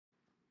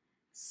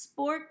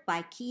Spork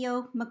by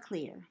Kyo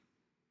Maclear.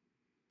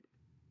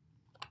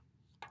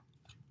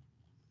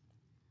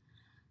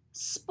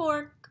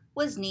 Spork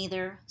was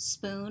neither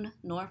spoon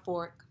nor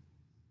fork,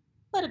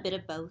 but a bit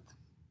of both.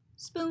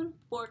 Spoon,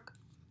 fork,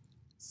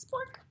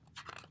 spork.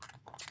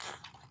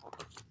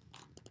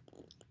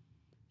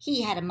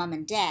 He had a mom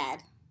and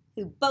dad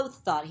who both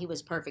thought he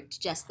was perfect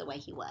just the way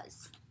he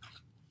was.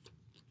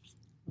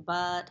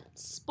 But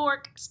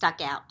Spork stuck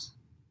out.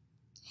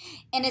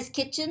 In his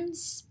kitchen,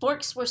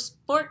 forks were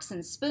forks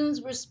and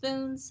spoons were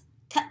spoons.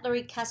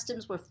 Cutlery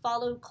customs were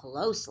followed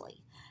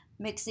closely.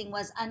 Mixing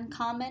was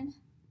uncommon.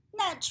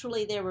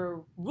 Naturally, there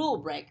were rule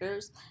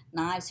breakers,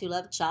 knives who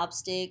loved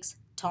chopsticks,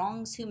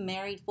 tongs who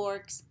married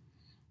forks.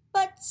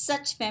 But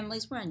such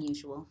families were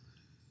unusual.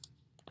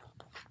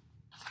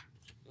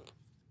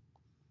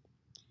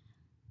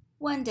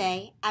 One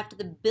day, after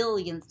the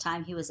billionth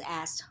time he was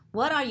asked,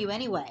 "What are you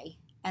anyway?"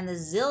 and the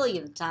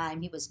zillionth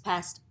time he was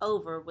passed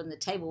over when the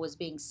table was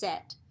being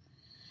set,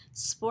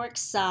 Spork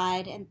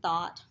sighed and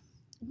thought,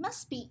 it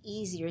must be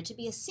easier to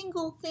be a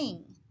single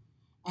thing,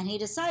 and he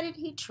decided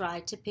he'd try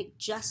to pick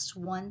just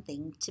one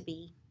thing to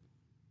be.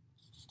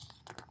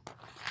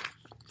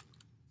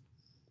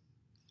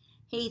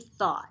 He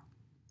thought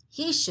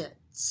he should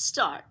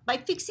start by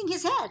fixing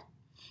his head.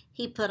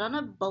 He put on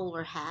a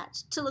bowler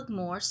hat to look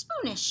more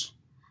spoonish,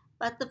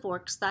 but the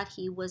forks thought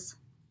he was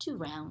too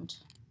round.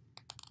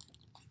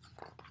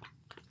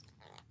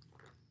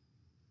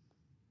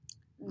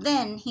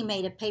 Then he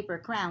made a paper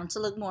crown to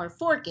look more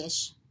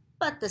forkish,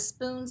 but the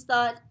spoons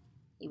thought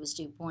he was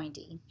too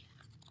pointy.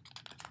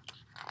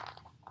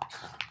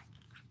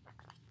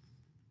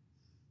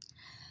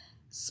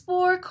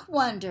 Spork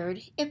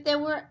wondered if there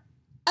were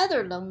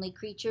other lonely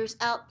creatures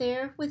out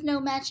there with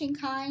no matching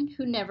kind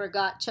who never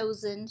got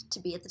chosen to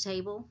be at the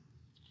table.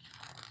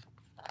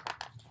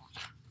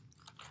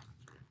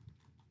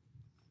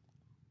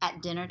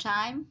 At dinner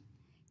time,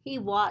 he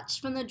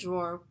watched from the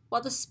drawer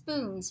while the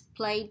spoons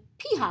played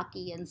pea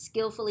hockey and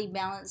skillfully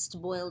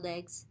balanced boiled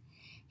eggs.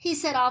 He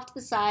sat off to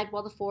the side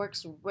while the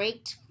forks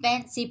raked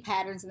fancy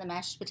patterns in the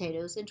mashed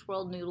potatoes and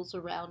twirled noodles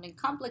around in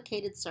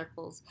complicated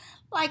circles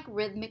like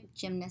rhythmic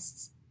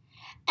gymnasts.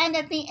 And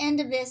at the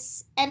end of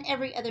this and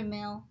every other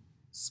meal,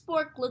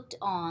 Spork looked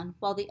on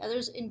while the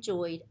others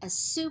enjoyed a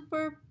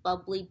super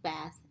bubbly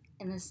bath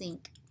in the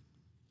sink.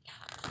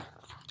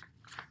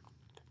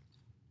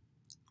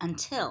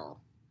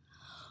 Until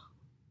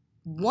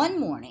one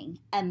morning,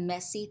 a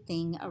messy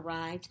thing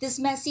arrived. This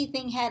messy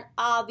thing had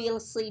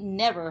obviously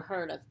never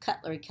heard of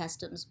cutlery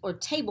customs or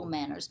table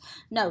manners.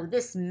 No,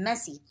 this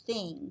messy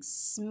thing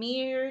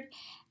smeared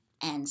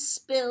and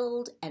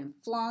spilled and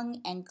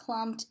flung and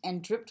clumped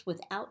and dripped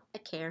without a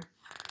care.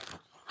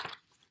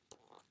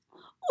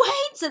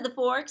 "Wait," said the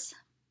forks,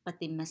 but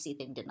the messy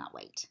thing did not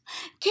wait.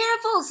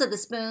 "Careful," said the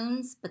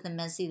spoons, but the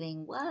messy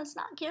thing was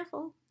not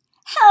careful.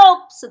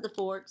 "Help," said the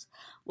forks,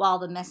 while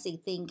the messy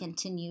thing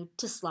continued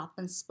to slop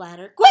and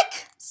splatter.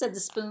 "Quick," said the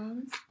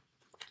spoons.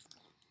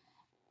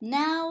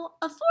 Now,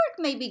 a fork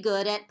may be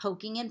good at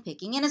poking and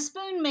picking, and a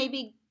spoon may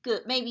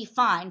be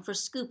fine for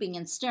scooping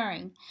and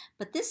stirring,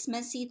 but this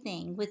messy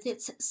thing, with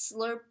its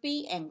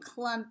slurpy and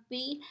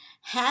clumpy,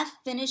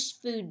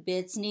 half-finished food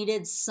bits,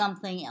 needed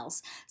something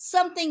else,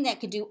 something that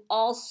could do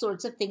all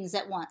sorts of things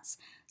at once,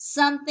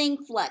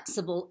 something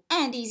flexible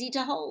and easy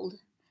to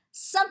hold.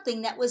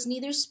 Something that was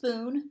neither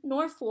spoon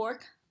nor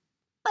fork,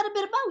 but a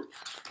bit of both.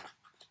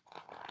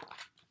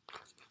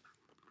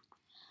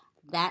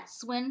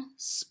 That's when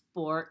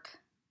Spork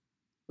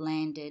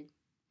landed.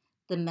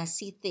 The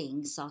messy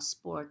thing saw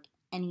Spork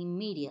and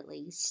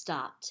immediately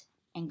stopped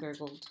and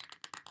gurgled.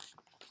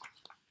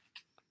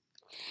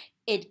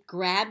 It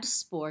grabbed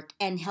Spork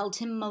and held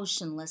him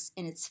motionless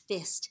in its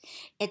fist.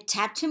 It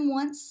tapped him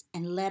once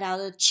and let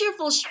out a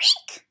cheerful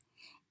shriek.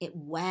 It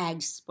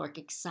wagged Spork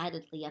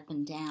excitedly up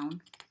and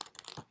down.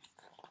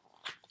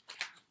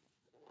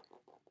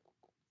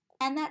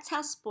 And that's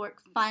how Spork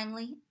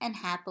finally and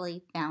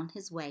happily found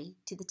his way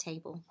to the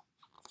table.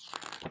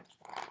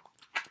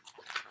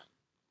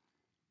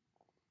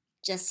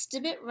 Just a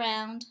bit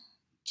round,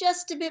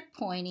 just a bit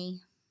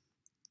pointy,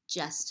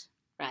 just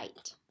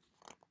right.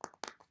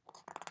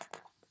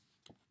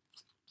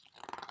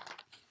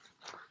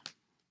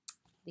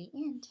 The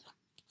end.